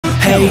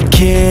Hey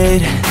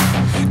kid,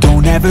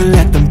 don't ever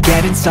let them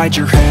get inside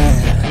your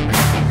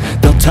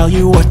head. They'll tell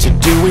you what to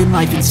do in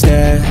life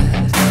instead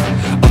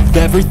of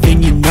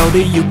everything you know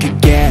that you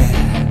could get.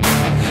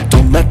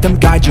 Don't let them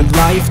guide your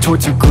life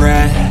towards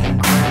regret.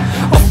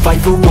 I'll fight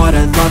for what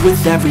I love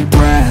with every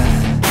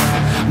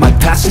breath. My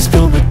past is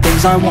filled with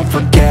things I won't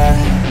forget.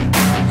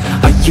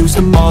 I use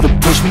them all to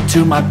push me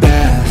to my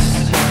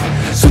best.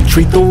 So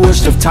treat the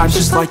worst of times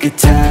just like a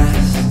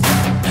test.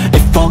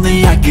 If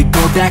only I could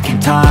go back in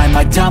time,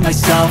 I'd tell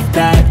myself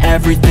that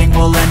everything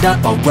will end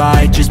up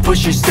alright. Just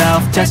push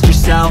yourself, test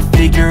yourself,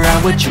 figure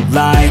out what you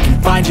like,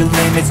 and find your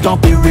limits,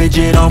 don't be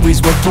rigid,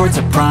 always work towards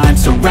a prime.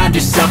 Surround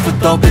yourself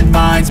with open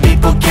minds,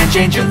 people can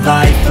change your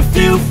life. A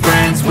few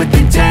friends with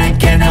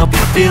intent can help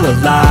you feel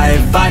alive.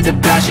 Find a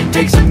passion,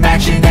 take some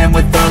action, and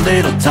with a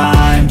little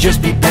time,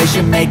 just be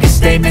patient, make a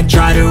statement,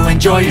 try to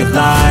enjoy your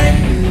life.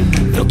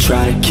 They'll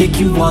try to kick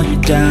you while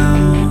you're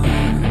down.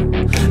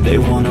 They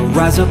wanna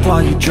rise up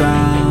while you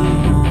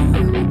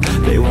drown.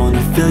 They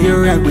wanna fill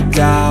your head with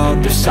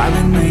doubt. They're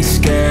silently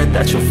scared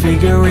that you'll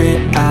figure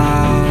it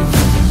out.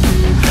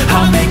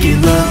 I'll make it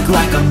look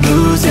like I'm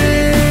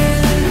losing,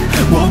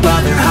 won't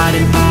bother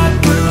hiding my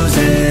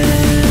bruises.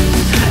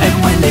 And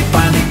when they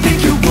finally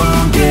think you're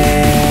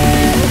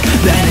wounded,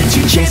 then it's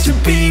your chance to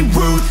be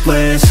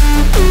ruthless.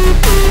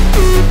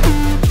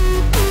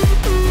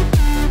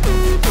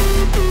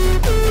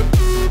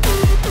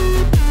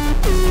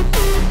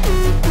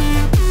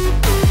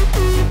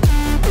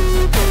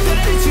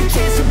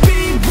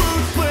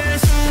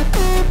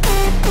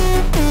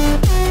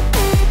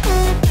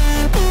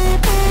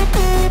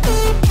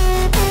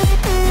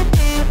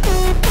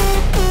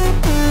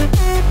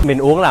 Mình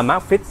uống là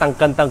Max Fit tăng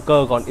cân tăng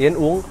cơ, còn Yến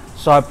uống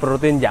soy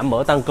protein giảm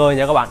mỡ tăng cơ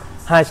nha các bạn.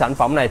 Hai sản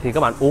phẩm này thì các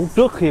bạn uống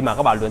trước khi mà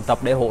các bạn luyện tập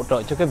để hỗ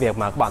trợ cho cái việc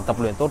mà các bạn tập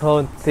luyện tốt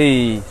hơn.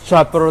 Thì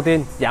soy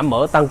protein giảm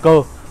mỡ tăng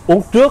cơ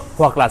uống trước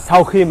hoặc là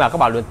sau khi mà các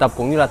bạn luyện tập,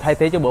 cũng như là thay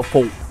thế cho bữa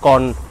phụ.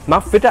 Còn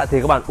Max Fit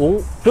thì các bạn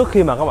uống trước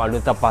khi mà các bạn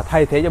luyện tập và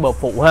thay thế cho bữa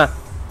phụ ha.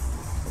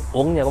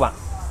 Uống nha các bạn.